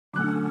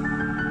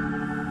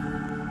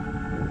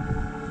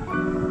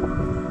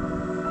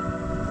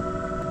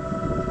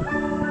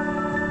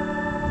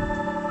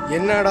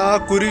என்னடா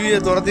குருவியை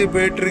துரத்தி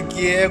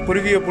போயிட்டுருக்கியே,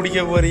 குருவியை பிடிக்க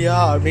போறியா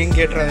அப்படின்னு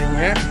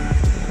கேட்டுறாதீங்க.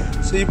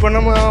 ஸோ இப்போ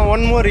நம்ம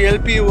ஒன் மோர்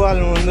LPU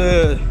வால்வ் வந்து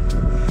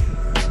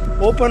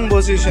ஓப்பன்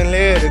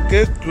பொசிஷன்லேயே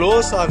இருக்குது,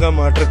 க்ளோஸ் ஆக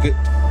மாட்டிருக்கு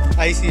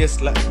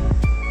ICSல.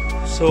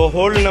 So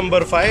whole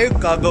number 5,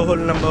 cargo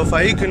whole number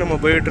 5க்கு நம்ம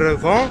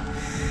போயிட்டுருக்கோம்.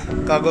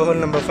 கார்கோ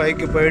ஹோல் நம்பர்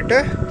 5க்கு போயிட்டு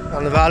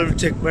அந்த வால்வ்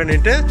செக்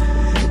பண்ணிவிட்டு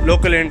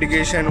லோக்கல்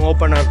இண்டிகேஷன்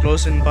ஓப்பன் ஆர்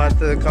க்ளோஸ்ன்னு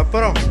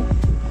பார்த்ததுக்கப்புறம்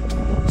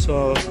ஸோ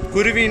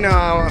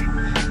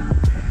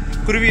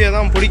குருவியை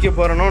தான் பிடிக்க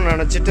போகிறேன்னு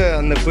நினச்சிட்டு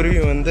அந்த குருவி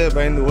வந்து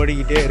பயந்து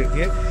ஓடிக்கிட்டே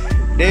இருக்குது.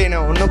 டேய்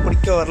நான் ஒன்றும்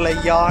பிடிக்க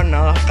வரலையா,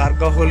 நான்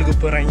கார்கோ ஹோலுக்கு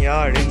போகிறேன்யா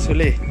அப்படின்னு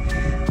சொல்லி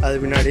அது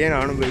பின்னாடியே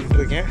நானும்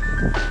போய்கிட்டுருக்கேன்.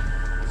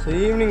 ஸோ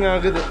ஈவினிங்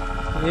ஆகுது,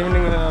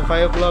 ஈவினிங்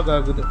 5 o'clock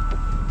ஆகுது.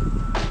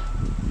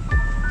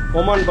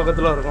 ஒமான்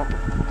பக்கத்தில் இருக்கோம்.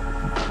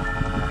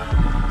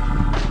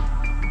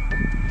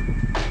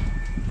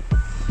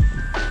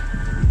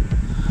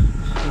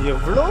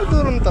 எவ்வளோ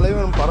தூரம்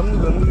தலைவன்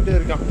பறந்து வந்துக்கிட்டே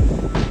இருக்கான்.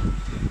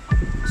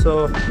 ஸோ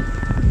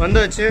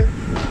வந்தாச்சு.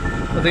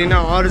 பார்த்தீங்கன்னா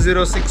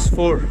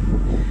R064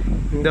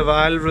 இந்த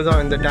வால்வு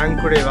தான், இந்த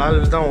டேங்க்குடைய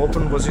வால்வு தான்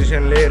ஓப்பன்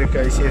பொசிஷன்லேயே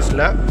இருக்குது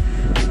ICSல.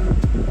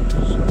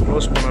 ஸோ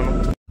க்ளோஸ் பண்ணணும்.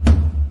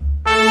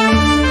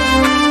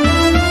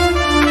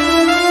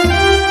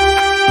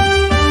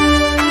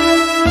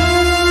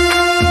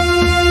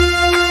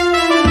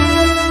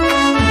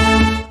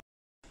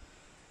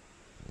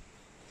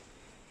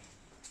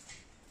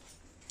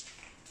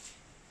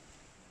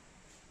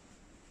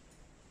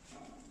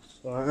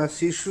 So as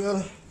usual,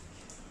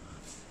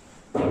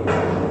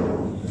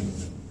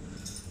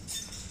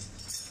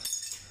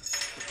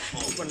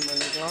 ஓப்பன்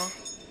பண்ணிக்கலாம்.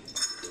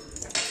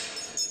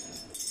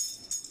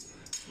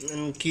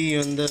 கீ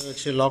வந்து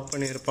வச்சு லாக்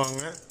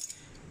பண்ணியிருப்பாங்க.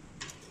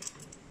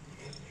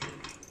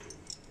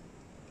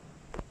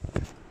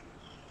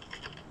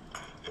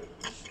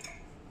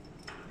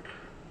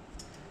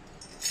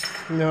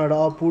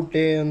 என்னடா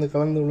பூட்டே வந்து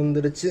கலந்து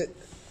விழுந்துருச்சு.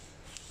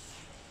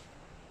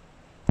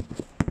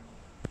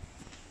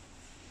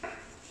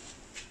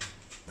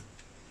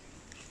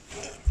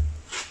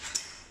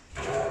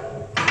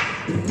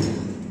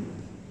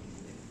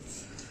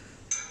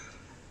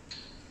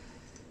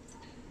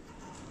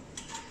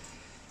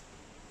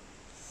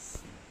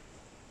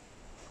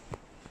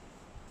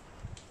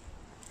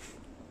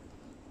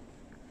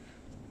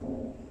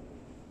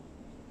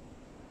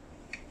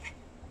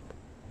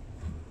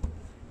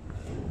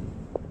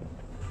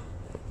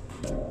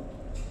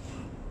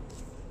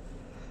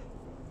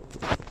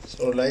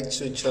 ஸோ லைட்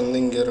சுவிட்ச் வந்து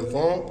இங்கே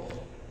இருக்கும்.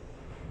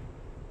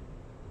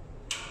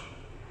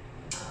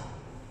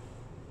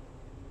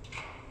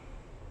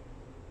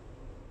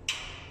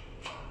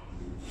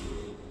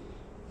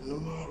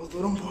 இன்னும் அவ்வளோ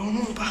தூரம்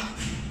போகணும்ப்பா.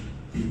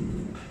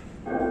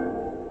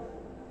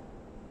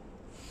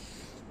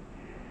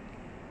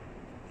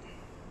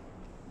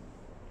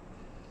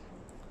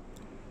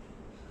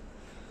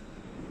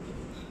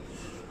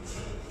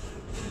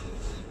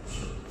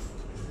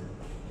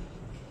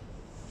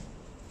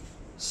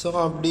 ஸோ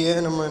அப்படியே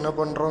நம்ம என்ன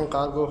பண்ணுறோம்,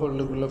 கார்கோ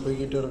ஹோல்டுக்குள்ளே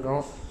போய்கிட்டு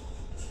இருக்கோம்.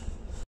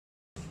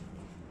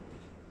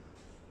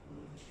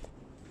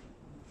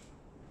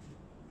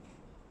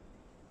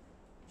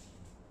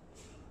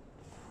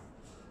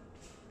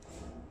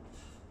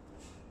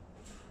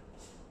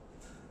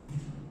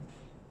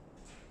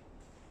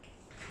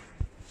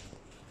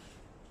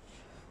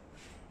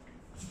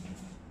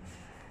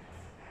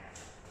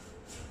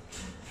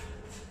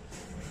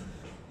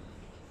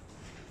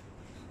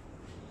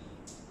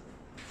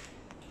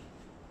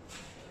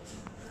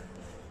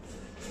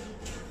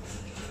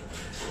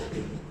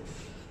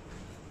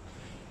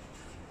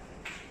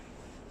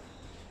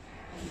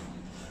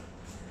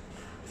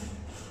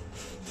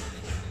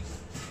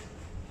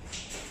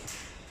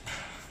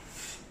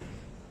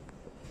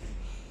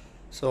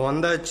 ஸோ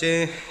வந்தாச்சு.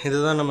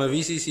 இதுதான் நம்ம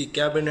VCC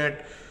cabinet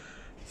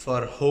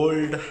for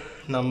hold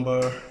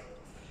number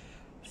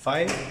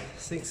 5,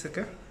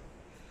 6க்கு.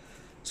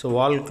 So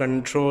wall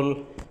control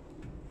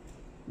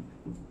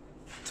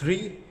 3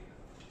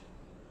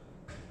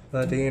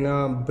 பார்த்தீங்கன்னா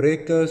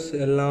பிரேக்கர்ஸ்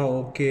எல்லாம்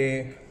ஓகே,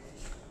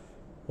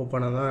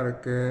 ஓப்பனாக தான்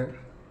இருக்குது.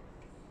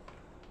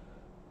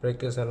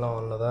 பிரேக்கர்ஸ் எல்லாம்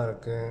ஒன்று தான்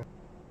இருக்குது.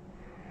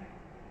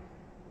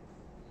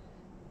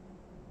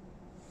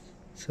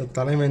 ஸோ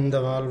தலைமை இந்த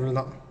வால்வு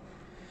தான்,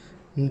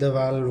 இந்த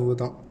வால்வு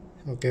தான்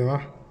ஓகேவா.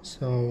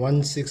 ஸோ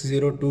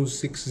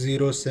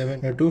 1602607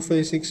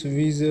 256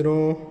 V0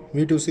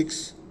 V26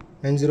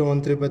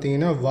 9013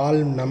 பார்த்தீங்கன்னா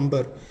வால்வ்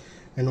நம்பர்,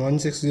 அண்ட்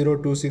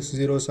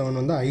 1602607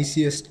 வந்து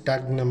ICS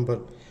டேக்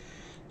நம்பர்.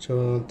 ஸோ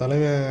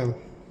தலைமை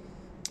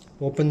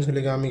ஓப்பன்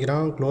சொல்லி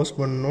காமிக்கிறான், க்ளோஸ்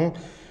பண்ணணும்.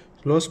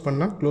 க்ளோஸ்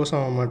பண்ணால் க்ளோஸ்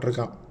ஆக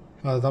மாட்டிருக்கான்,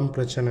 அதுதான்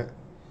பிரச்சனை.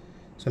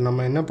 ஸோ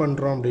நம்ம என்ன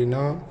பண்ணுறோம்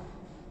அப்படின்னா,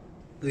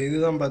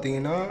 இதுதான்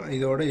பார்த்தீங்கன்னா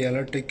இதோட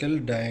எலக்ட்ரிக்கல்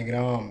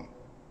டயக்ராம்.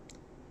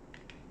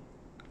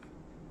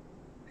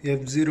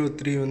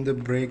 F03 வந்து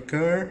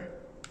breaker,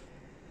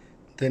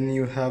 then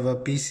you have a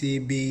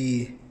PCB.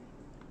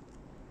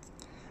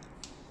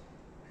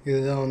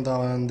 இதுதான் வந்து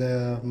அந்த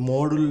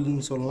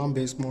மாடுல்னு சொல்லலாம்,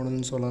 பேஸ்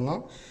மாடுல்னு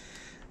சொல்லலாம்.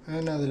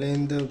 அண்ட்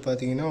அதுலேருந்து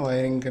பார்த்தீங்கன்னா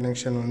வயரிங்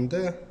கனெக்ஷன் வந்து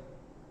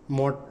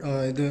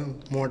இது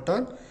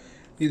மோட்டார்,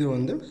 இது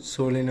வந்து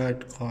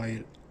சோலினாய்ட்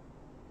காயில்.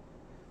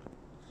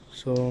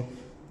 ஸோ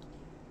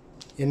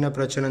என்ன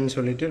பிரச்சனைன்னு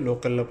சொல்லிட்டு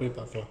லோக்கலில் போய்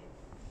பார்க்கலாம்.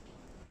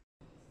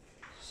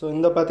 ஸோ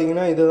இந்த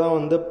பார்த்தீங்கன்னா இதுதான்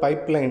வந்து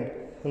பைப்லைன்,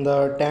 இந்த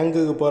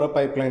டேங்குக்கு போகிற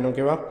பைப்லைன்.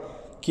 ஓகேவா,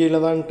 கீழே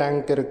தான்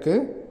டேங்க்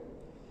இருக்குது.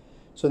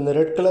 ஸோ இந்த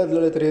ரெட்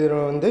கலரில் தெரியுற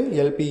வந்து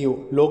LPU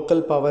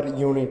லோக்கல் பவர்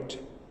யூனிட்.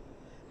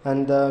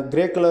 அந்த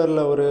கிரே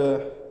கலரில் ஒரு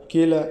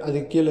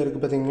அதுக்கு கீழே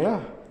இருக்குது பார்த்தீங்களா,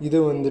 இது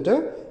வந்துட்டு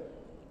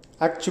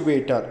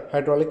ஆக்சுவேட்டர்,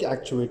 ஹைட்ராலிக்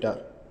ஆக்சுவேட்டர்.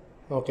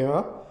 ஓகேவா,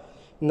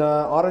 இந்த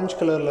ஆரஞ்சு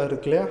கலரில்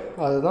இருக்கு இல்லையா,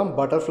 அதுதான்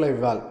butterfly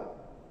valve.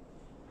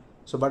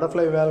 So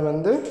butterfly valve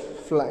வந்து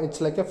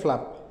it's like a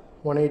flop.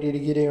 180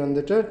 degree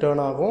வந்துட்டு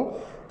டேர்ன் ஆகும்,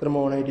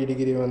 திரும்ப 180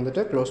 டிகிரி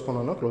வந்துட்டு க்ளோஸ்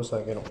பண்ணோன்னா க்ளோஸ்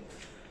ஆகிடும்.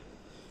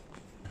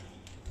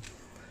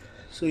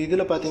 ஸோ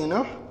இதில்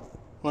பார்த்தீங்கன்னா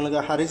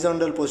உங்களுக்கு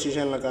ஹரிசாண்டல்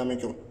பொசிஷனில்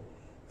காமிக்கும்,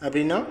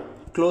 அப்படின்னா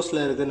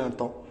க்ளோஸில் இருக்குதுன்னு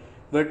அர்த்தம்.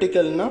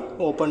 வெர்டிக்கல்னால்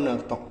ஓப்பன்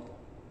அர்த்தம்.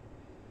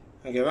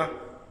 ஓகேவா,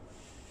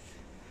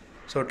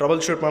 ஸோ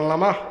ட்ரபிள் ஷூட்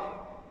பண்ணலாமா?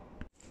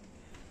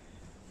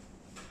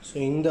 ஸோ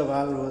இந்த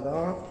வால்வு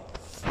தான்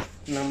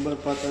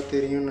நம்பர் பார்த்தா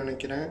தெரியும்னு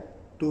நினைக்கிறேன்,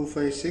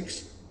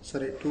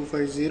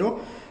 250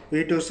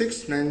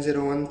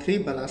 V269013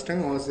 Ballast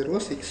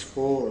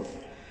R064.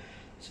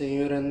 ஸோ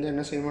இவர் வந்து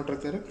என்ன செய்ய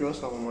மாட்டிருக்காரு, க்ளோஸ்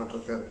ஆக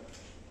மாட்டிருக்காரு.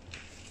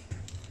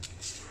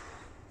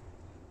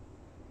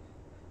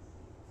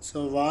 ஸோ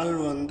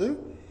வால்வ் வந்து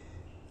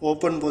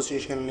ஓப்பன்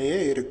பொசிஷன்லேயே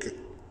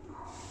இருக்குது.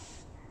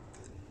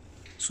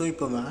 ஸோ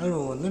இப்போ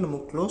வால்வை வந்து நம்ம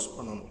க்ளோஸ்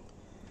பண்ணணும்.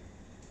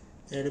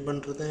 எப்படி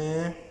பண்ணுறது,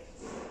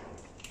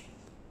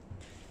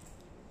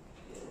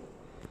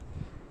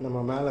 நம்ம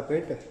மேலே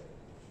போய்ட்டு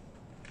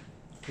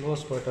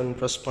க்ளோஸ் பட்டன்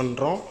ப்ரெஸ்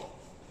பண்ணுறோம்.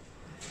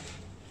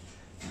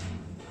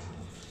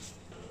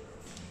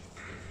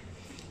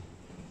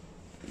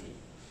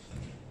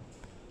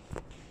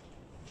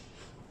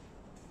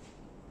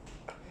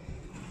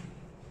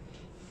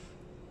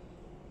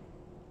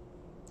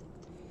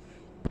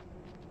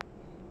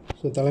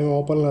 ஸோ தலைமை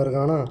ஓப்பனில்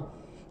இருக்கானா,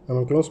 நம்ம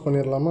க்ளோஸ்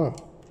பண்ணிடலாமா?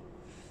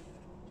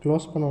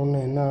 க்ளோஸ் பண்ண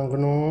உடனே என்ன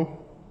ஆகணும்,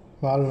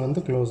 வால்வு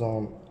வந்து க்ளோஸ்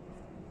ஆகணும்.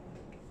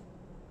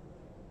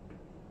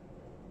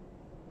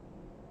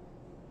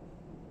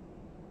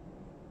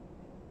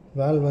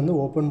 வால்வு வந்து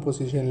ஓப்பன்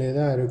பொசிஷன்லேயே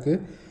தான்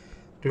இருக்குது,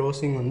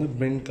 க்ளோசிங் வந்து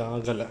பிளிங்க்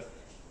ஆகலை.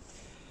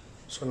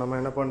 ஸோ நம்ம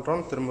என்ன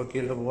பண்ணுறோம், திரும்ப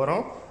கீழே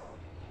போகிறோம்.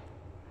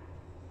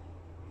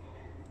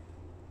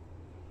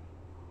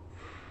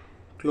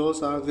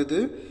 க்ளோஸ்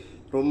ஆகுது,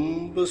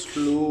 ரொம்ப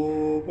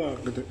ஸ்லோவாக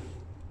ஆகுது.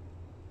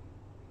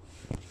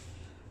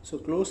 ஸோ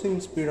க்ளோசிங்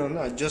ஸ்பீடை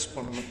வந்து அட்ஜஸ்ட்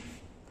பண்ணணும்.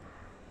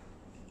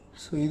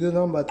 ஸோ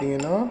இதுதான்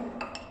பார்த்தீங்கன்னா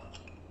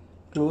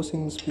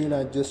closing speed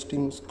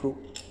adjusting screw.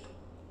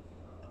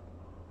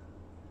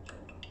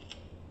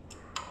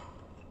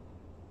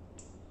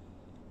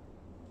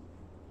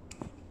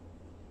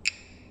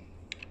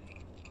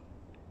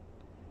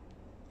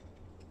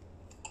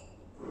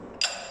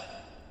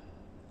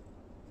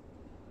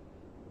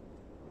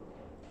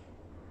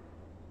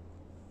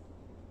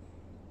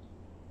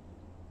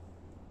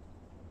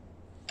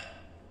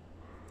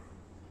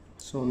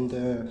 So இந்த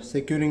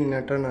செக்யூரிங்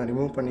நெட்டை நான்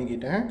ரிமூவ்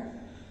பண்ணிக்கிட்டேன்.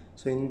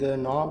 ஸோ இந்த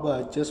நாபை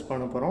அட்ஜஸ்ட்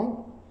பண்ண போகிறோம்.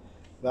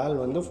 வால்வ்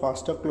வந்து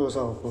ஃபாஸ்ட்டாக க்ளோஸ்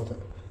ஆக போகுது.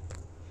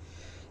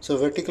 ஸோ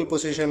வெர்டிக்கல்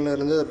பொசிஷனில்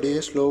இருந்து அப்படியே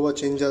ஸ்லோவாக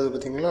சேஞ்ச் ஆகுது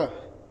பார்த்தீங்களா?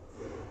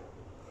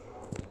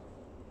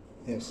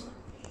 எஸ்.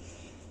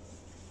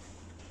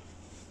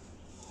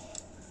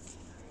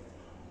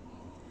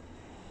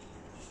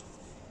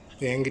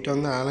 இப்போ என்கிட்ட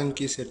வந்து ஆலன்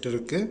கீ செட்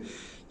இருக்குது.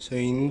 ஸோ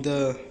இந்த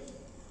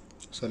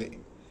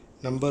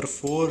நம்பர்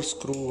 4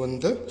 ஸ்க்ரூ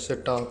வந்து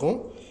செட்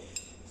ஆகும்.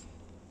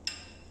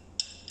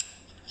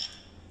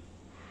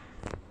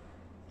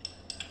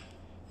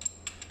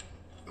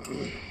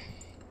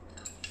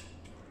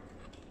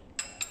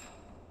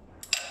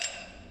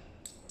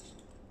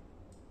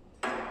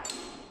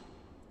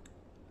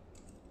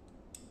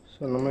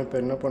 ஸோ நம்ம இப்போ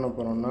என்ன பண்ண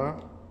போகிறோம்னா,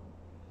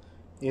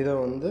 இதை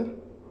வந்து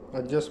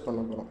அட்ஜஸ்ட் பண்ண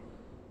போகிறோம்.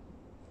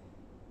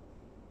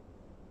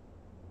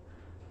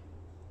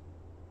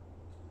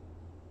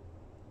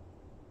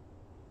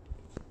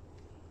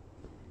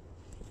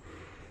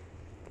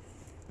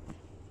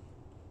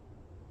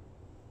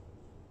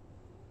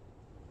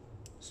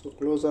 ஸோ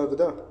க்ளோஸ்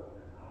ஆகுதா?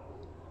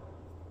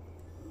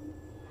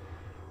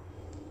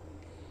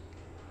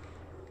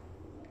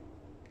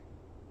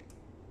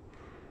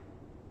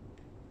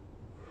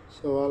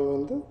 ஸோ வால்வ்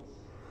வந்து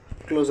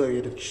க்ளோஸ்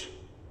ஆகிடுச்சு.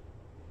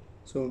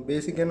 ஸோ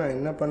பேசிக்காக நான்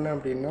என்ன பண்ணேன்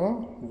அப்படின்னா,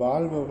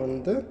 வால்வை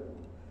வந்து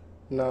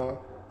நான்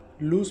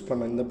லூஸ்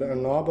பண்ணேன். இந்த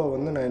நாபை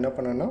வந்து நான் என்ன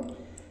பண்ணேன்னா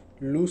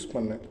லூஸ்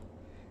பண்ணேன்.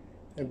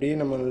 அப்படியே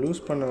நம்ம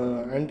லூஸ் பண்ண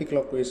ஆன்டி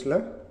கிளாக் வைஸில்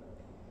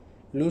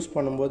லூஸ்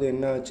பண்ணும்போது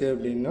என்ன ஆச்சு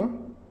அப்படின்னா,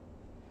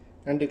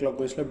 ஆன்டி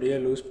கிளாக் வைஸில் அப்படியே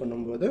லூஸ்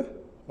பண்ணும்போது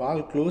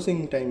வால்வ்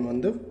க்ளோசிங் டைம்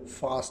வந்து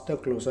ஃபாஸ்ட்டாக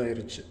க்ளோஸ்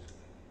ஆகிருச்சு.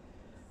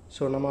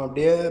 ஸோ நம்ம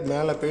அப்படியே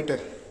மேலே போய்ட்டு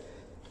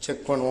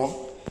செக் பண்ணுவோம்,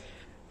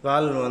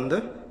 வால்வ் வந்து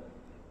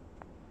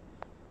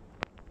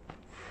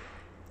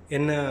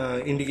என்ன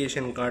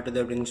இண்டிகேஷன் காட்டுது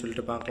அப்படின்னு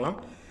சொல்லிட்டு பார்க்கலாம்.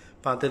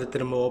 பார்த்துட்டு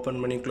திரும்ப ஓப்பன்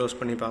பண்ணி க்ளோஸ்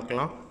பண்ணி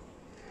பார்க்கலாம்.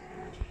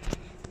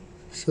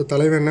 ஸோ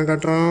தலைவன் என்ன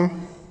காட்டுறான்,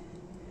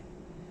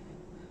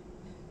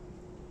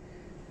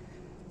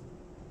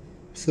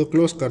 ஸோ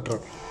க்ளோஸ்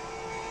காட்டுறோம்.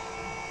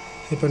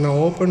 இப்போ நான்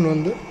ஓப்பன்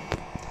வந்து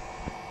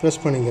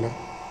ப்ரெஸ் பண்ணிக்கிறேன்.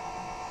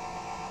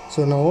 ஸோ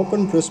நான்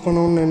ஓப்பன் ப்ரெஸ்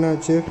பண்ணோன்னு என்ன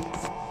ஆச்சு,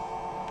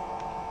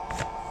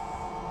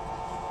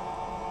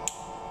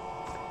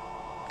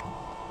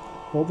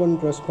 ஓப்பன்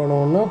ப்ரெஸ்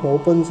பண்ணோன்னா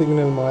ஓப்பன்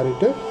சிக்னல்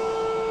மாறிட்டு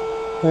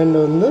அண்ட்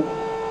வந்து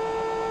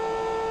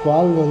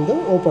வால்வ் வந்து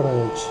ஓப்பன்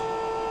ஆகிடுச்சு.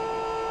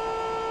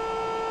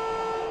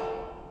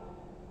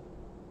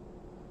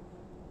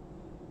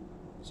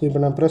 ஸோ இப்போ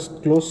நான்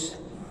க்ளோஸ்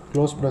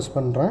ப்ரெஸ்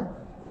பண்ணுறேன்.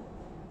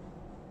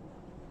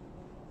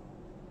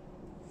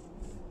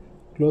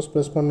 க்ளோஸ்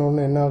ப்ரெஸ்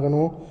பண்ணோன்னு என்ன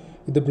ஆகணும்,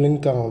 இது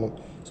பிளிங்க் ஆகணும்.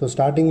 ஸோ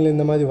ஸ்டார்டிங்கில்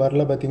இந்த மாதிரி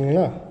வரல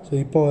பார்த்தீங்களா, ஸோ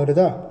இப்போ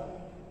வருதா.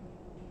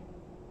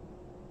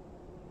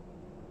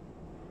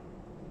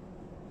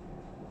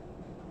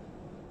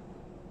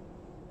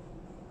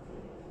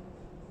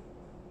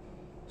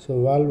 ஸோ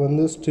வால்வ்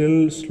வந்து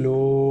still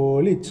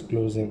slowly it's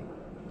closing.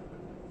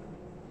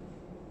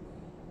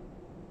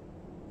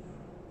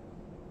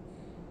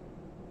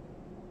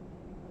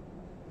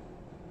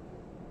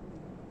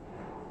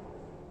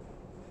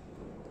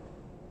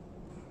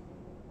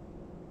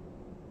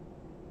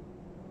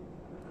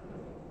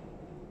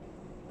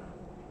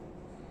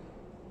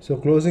 So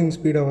closing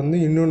ஸ்பீடை வந்து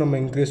இன்னும் நம்ம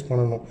இன்க்ரீஸ்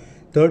பண்ணணும்.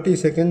 30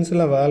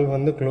 செகண்ட்ஸில் வால்வ்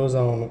வந்து க்ளோஸ்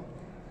ஆகணும்.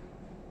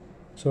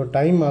 ஸோ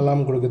டைம்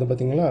அலாம் கொடுக்குது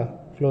பார்த்தீங்களா,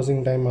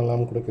 க்ளோசிங் டைம்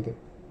அலாம் கொடுக்குது.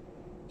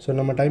 ஸோ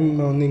நம்ம டைம்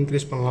வந்து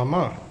இன்க்ரீஸ்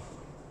பண்ணலாமா,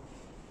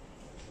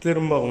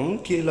 திரும்பவும்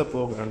கீழே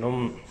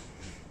போகணும்.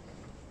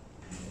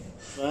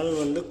 வால்வ்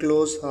வந்து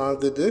க்ளோஸ்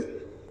ஆகுது,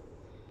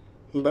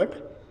 பட்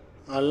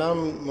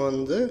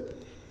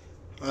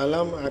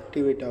அலாம்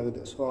ஆக்டிவேட்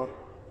ஆகுது. ஸோ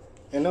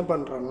என்ன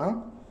பண்ணுறேன்னா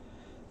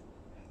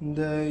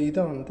இந்த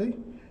இதை வந்து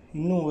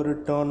இன்னும் ஒரு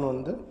டர்ன்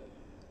வந்து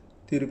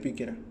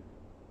திருப்பிக்கிறேன்.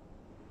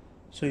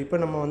 ஸோ இப்போ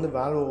நம்ம வந்து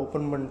வால்வை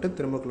ஓப்பன் பண்ணிட்டு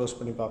திரும்ப க்ளோஸ்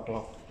பண்ணி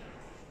பார்க்கலாம்.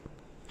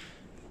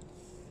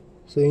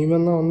 ஸோ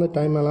இவன் தான் வந்து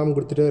டைம் அலாம்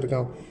கொடுத்துட்டே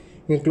இருக்கான்.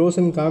 இங்கே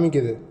க்ளோஸ்ன்னு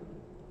காமிக்குது,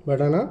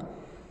 பட் ஆனால்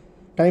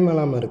டைம்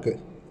அலாம் இருக்குது.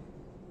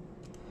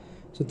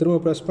 ஸோ திரும்ப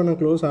ப்ரெஸ் பண்ண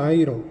க்ளோஸ்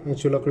ஆகிரும்.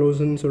 ஆக்சுவலாக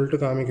க்ளோஸ்ன்னு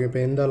சொல்லிட்டு காமிக்கும்.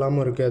 இப்போ எந்த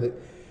அலாமும் இருக்காது.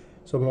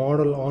 ஸோ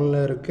மாடல் ஆனில்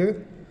இருக்குது,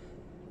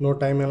 நோ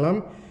டைம்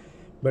அலாம்,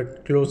 பட்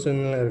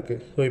க்ளோஸ்ன்னு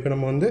இருக்குது. ஸோ இப்போ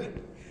நம்ம வந்து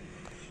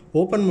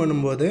ஓப்பன்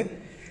பண்ணும்போது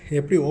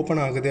எப்படி ஓப்பன்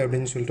ஆகுது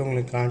அப்படின்னு சொல்லிட்டு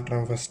உங்களுக்கு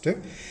காட்டுறேன் ஃபஸ்ட்டு.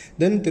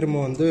 தென் திரும்ப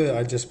வந்து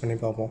அட்ஜஸ்ட் பண்ணி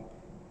பார்ப்போம்.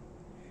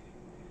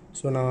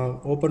 ஸோ நான்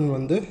ஓப்பன்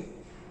வந்து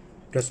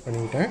ப்ரெஸ்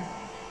பண்ணிக்கிட்டேன்.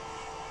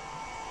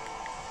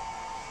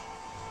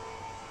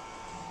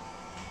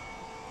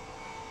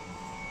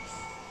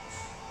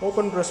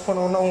 ஓப்பன் ப்ரெஸ்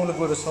பண்ணோன்னா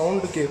உங்களுக்கு ஒரு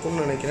சவுண்டு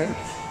கேட்கும்னு நினைக்கிறேன்.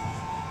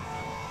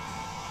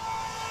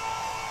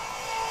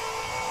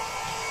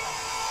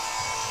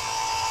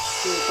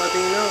 ஸோ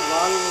பார்த்தீங்கன்னா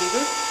வால்வ்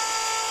வந்து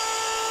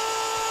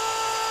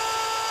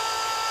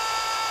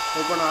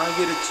ஓப்பன்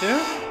ஆகிருச்சு.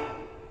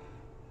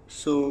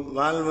 ஸோ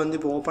வால்வ் வந்து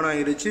இப்போ ஓப்பன்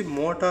ஆகிருச்சு.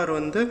 மோட்டார்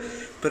வந்து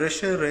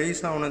ப்ரெஷர்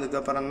ரைஸ்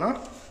ஆனதுக்கப்புறம் தான்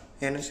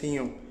என்ன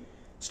செய்யும்,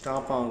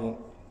 ஸ்டாப் ஆகும்.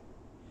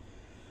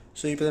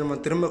 ஸோ இப்போ நம்ம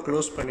திரும்ப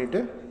க்ளோஸ் பண்ணிவிட்டு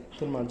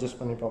திரும்ப அட்ஜஸ்ட்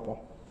பண்ணி பார்ப்போம்.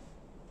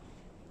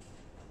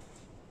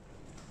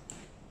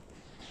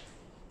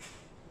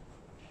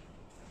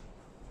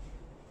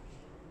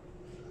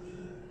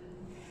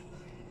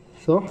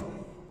 ஸோ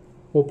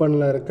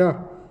ஓப்பனில் இருக்கா.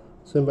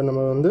 ஸோ இப்போ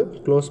நம்ம வந்து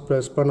க்ளோஸ்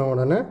ப்ரெஸ் பண்ண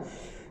உடனே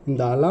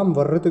இந்த அலாம்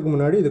வர்றதுக்கு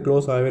முன்னாடி இது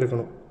க்ளோஸ்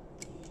ஆகிருக்கணும்.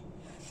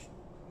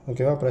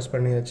 ஓகேவா, ப்ரெஸ்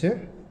பண்ணியாச்சு.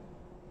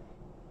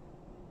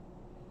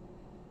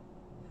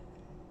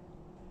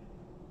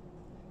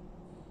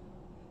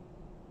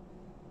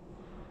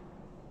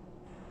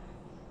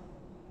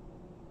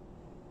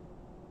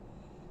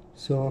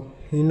 ஸோ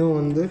இன்னும்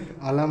வந்து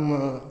அலாம்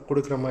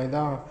கொடுக்குற மாதிரி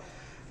தான்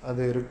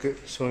அது இருக்குது.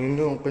 ஸோ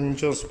இன்னும்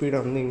கொஞ்சம் ஸ்பீடை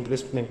வந்து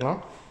இன்க்ரீஸ்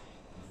பண்ணிக்கலாம்.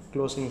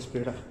 க்ளோசிங்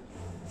ஸ்பீடை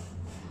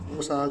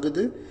க்ளோஸ்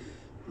ஆகுது,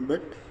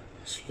 பட்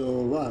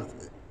ஸ்லோவாக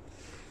ஆகுது.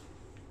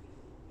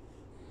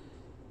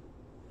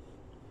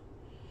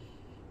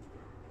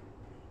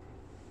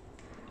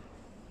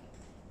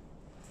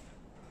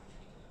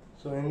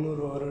 ஸோ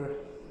இன்னொரு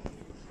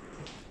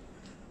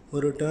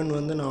ஒரு டர்ன்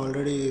வந்து நான்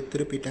ஆல்ரெடி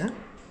திருப்பிட்டேன்.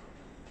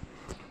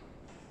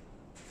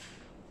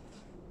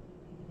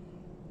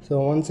 ஸோ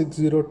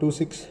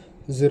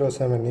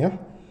 16020607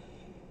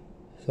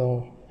 ஸோ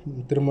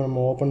திரும்ப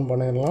நம்ம ஓப்பன்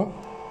பண்ணிடலாம்.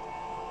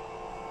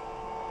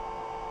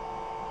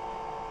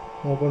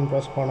 ஓப்பன்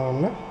ப்ரெஸ்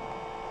பண்ணோன்னா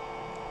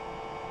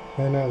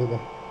என்ன ஆகுது,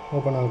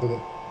 ஓப்பன் ஆகுது.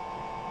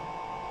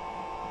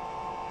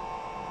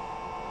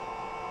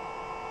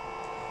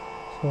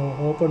 ஸோ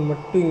ஓப்பன்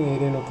மட்டும்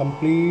எரியணும்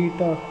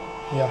கம்ப்ளீட்டாக.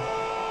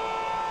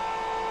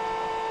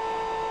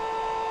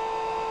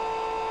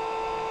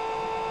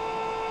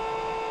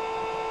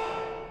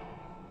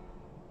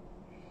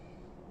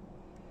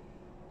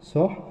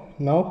 So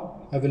now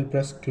I will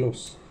press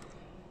close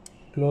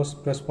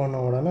press பண்ண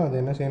உடனே அது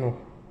என்ன செய்யணும்,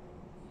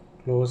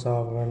 க்ளோஸ்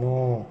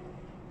ஆகணும்.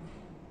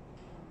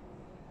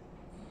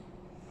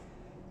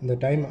 இந்த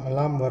டைம்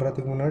அலாம்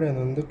வர்றதுக்கு முன்னாடி அது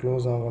வந்து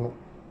க்ளோஸ் ஆகணும்.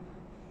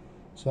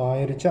 ஸோ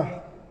ஆயிருச்சா,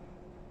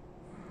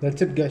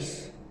 தட்ஸ் இட் கைஸ்.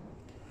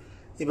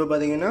 இப்போ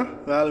பார்த்தீங்கன்னா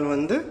வால்வ்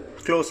வந்து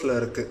க்ளோஸில்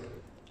இருக்குது.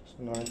 ஸோ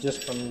நான்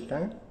அட்ஜஸ்ட்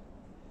பண்ணிட்டேன்.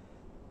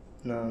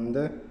 நான்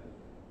வந்து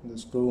இந்த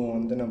ஸ்க்ரூவை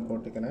வந்து நான்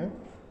போட்டுக்கிறேன்.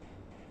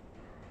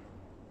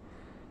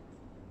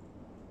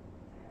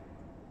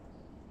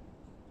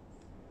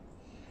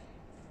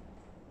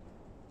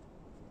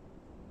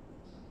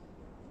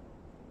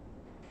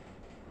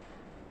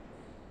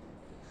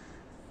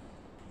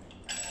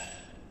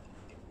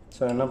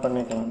 ஸோ என்ன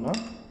பண்ணிக்கலாம்னா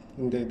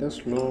இந்த இதை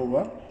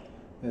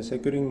ஸ்லோவாக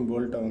செக்யூரிங்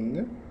போல்ட்டை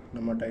வந்து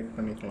நம்ம டைட்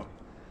பண்ணிக்கலாம்.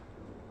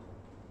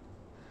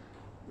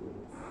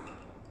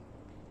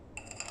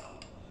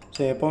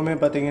 ஸோ எப்போவுமே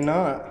பார்த்தீங்கன்னா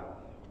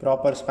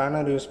ப்ராப்பர்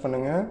ஸ்பேனர் யூஸ்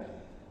பண்ணுங்கள்.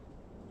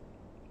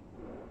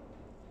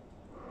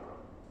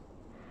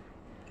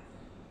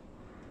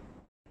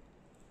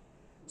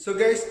 ஸோ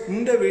கைஸ்,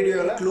 இந்த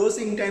வீடியோவில்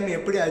க்ளோசிங் டைம்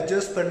எப்படி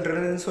அட்ஜஸ்ட்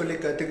பண்ணுறதுன்னு சொல்லி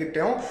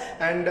கற்றுக்கிட்டோம்.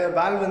 அண்ட்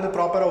வால்வ் வந்து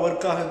ப்ராப்பராக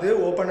ஒர்க் ஆகுது,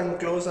 ஓப்பன் அண்ட்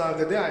க்ளோஸ்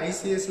ஆகுது,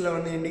 ஐசிஎஸில்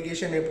வந்து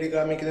இண்டிகேஷன் எப்படி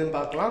காமிக்குதுன்னு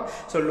பார்க்கலாம்.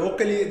 ஸோ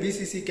லோக்கலி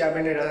பிசிசி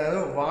கேபினெட்,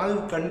 அதாவது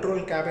வால்வ்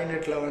கண்ட்ரோல்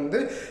கேபினெட்டில்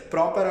வந்து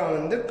ப்ராப்பராக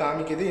வந்து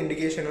காமிக்குது,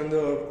 இண்டிகேஷன் வந்து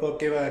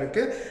ஓகேவாக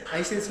இருக்குது.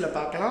 ஐசிஎஸில்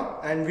பார்க்கலாம்.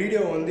 அண்ட்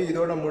வீடியோ வந்து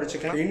இதோட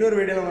முடிச்சுக்கலாம். இன்னொரு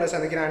வீடியோவில் உங்களை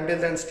சந்திக்கிறேன்.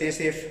 Until then stay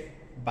safe.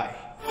 பாய்.